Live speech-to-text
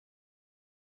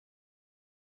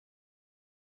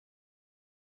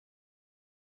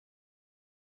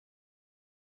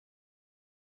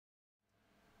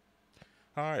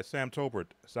Hi, Sam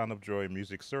Tobert, Sound of Joy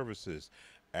Music Services,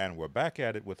 and we're back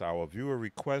at it with our viewer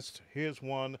request. Here's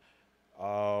one.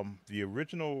 The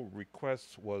original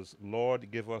request was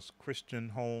Lord, give us Christian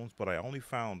homes, but I only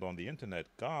found on the internet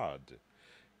God,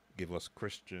 give us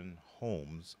Christian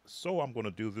homes. So I'm going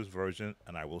to do this version,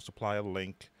 and I will supply a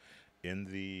link in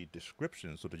the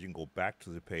description so that you can go back to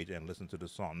the page and listen to the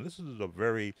song. This is a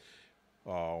very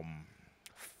um,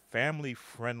 family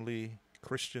friendly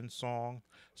Christian song.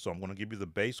 So I'm going to give you the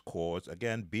bass chords.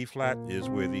 Again, B flat is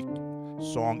where the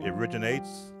song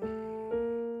originates.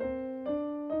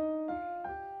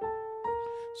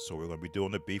 So we're going to be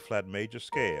doing the B flat major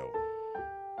scale.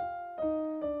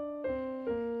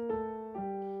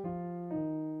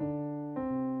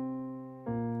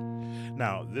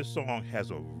 Now, this song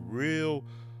has a real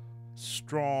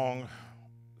strong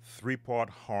three-part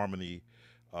harmony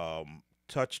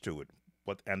touch to it.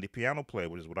 But and the piano player,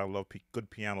 which is what I love, good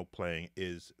piano playing,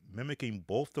 is mimicking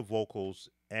both the vocals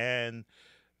and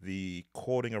the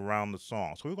chording around the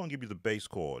song. So we're going to give you the bass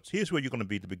chords. Here's where you're going to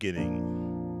be at the beginning.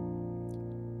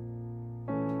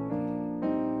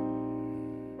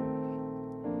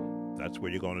 That's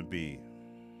where you're going to be.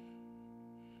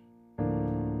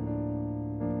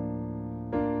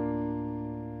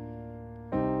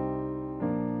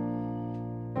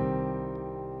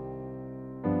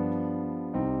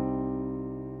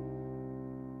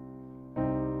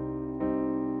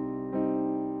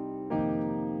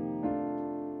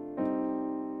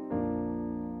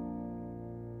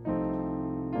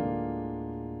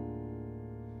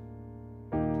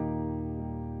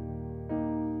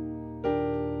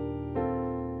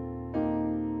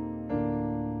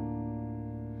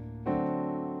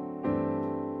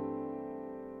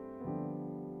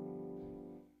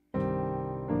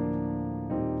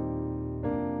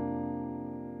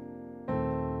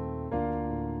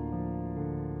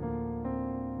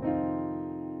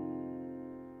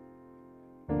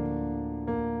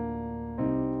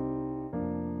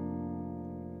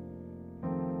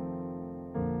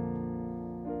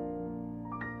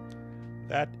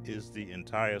 That is the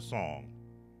entire song.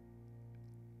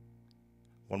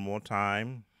 One more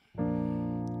time.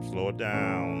 Slow it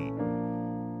down.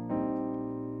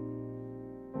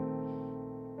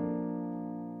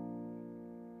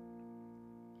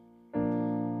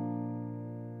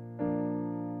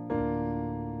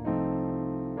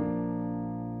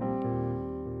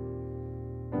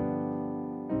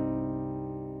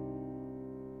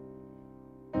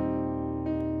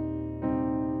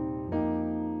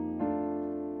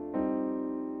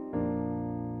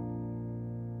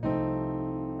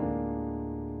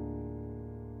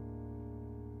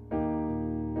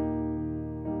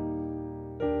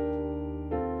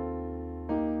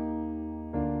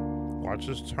 Watch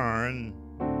us turn.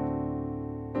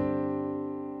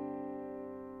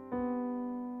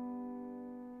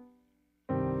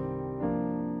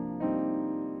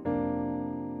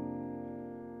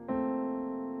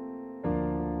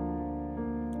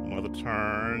 Another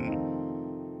turn.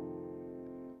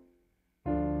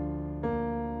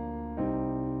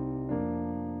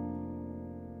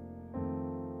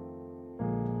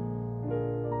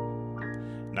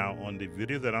 Now, on the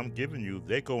video that I'm giving you,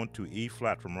 they go into E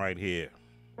flat from right here.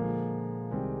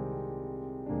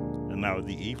 And now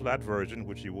the E flat version,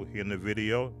 which you will hear in the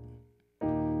video,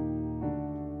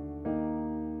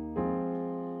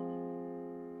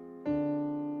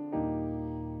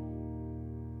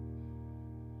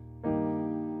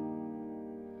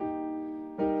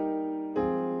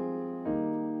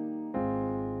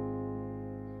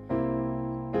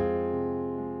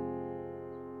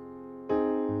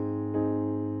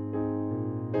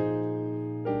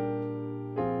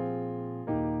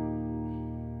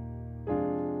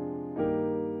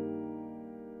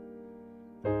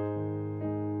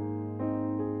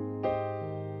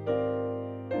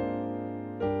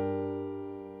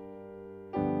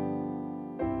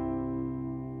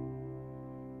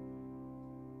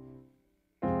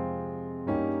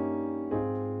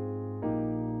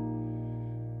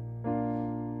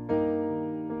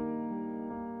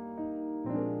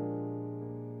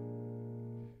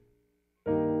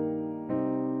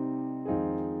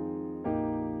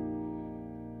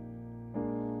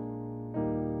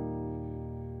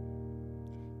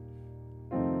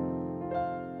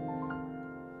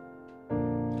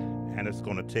 and it's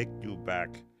going to take you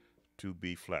back to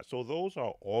B flat. So those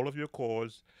are all of your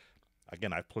chords.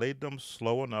 Again, I played them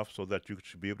slow enough so that you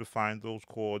should be able to find those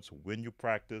chords when you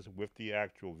practice with the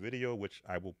actual video, which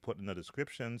I will put in the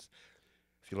descriptions.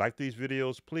 If you like these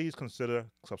videos, please consider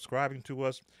subscribing to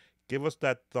us. Give us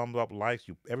that thumb up, likes.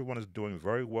 Everyone is doing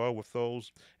very well with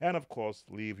those. And of course,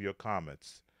 leave your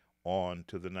comments. on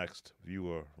to the next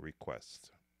viewer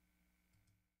request.